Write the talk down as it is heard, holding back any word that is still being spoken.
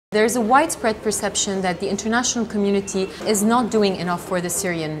There's a widespread perception that the international community is not doing enough for the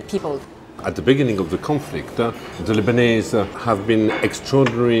Syrian people. At the beginning of the conflict, the Lebanese have been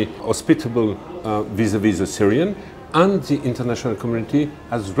extraordinarily hospitable vis-à-vis the Syrian, and the international community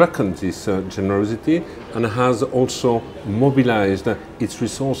has reckoned this generosity and has also mobilized its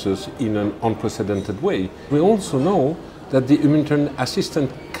resources in an unprecedented way. We also know that the humanitarian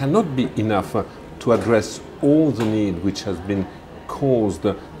assistance cannot be enough to address all the need which has been caused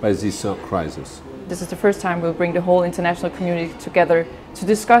by this crisis. This is the first time we'll bring the whole international community together to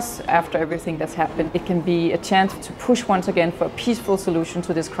discuss after everything that's happened. It can be a chance to push once again for a peaceful solution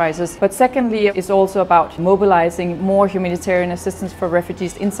to this crisis. But secondly, it's also about mobilizing more humanitarian assistance for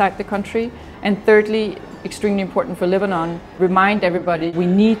refugees inside the country. And thirdly, extremely important for Lebanon, remind everybody we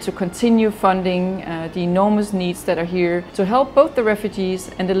need to continue funding the enormous needs that are here to help both the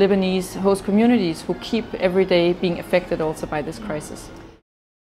refugees and the Lebanese host communities who keep every day being affected also by this crisis.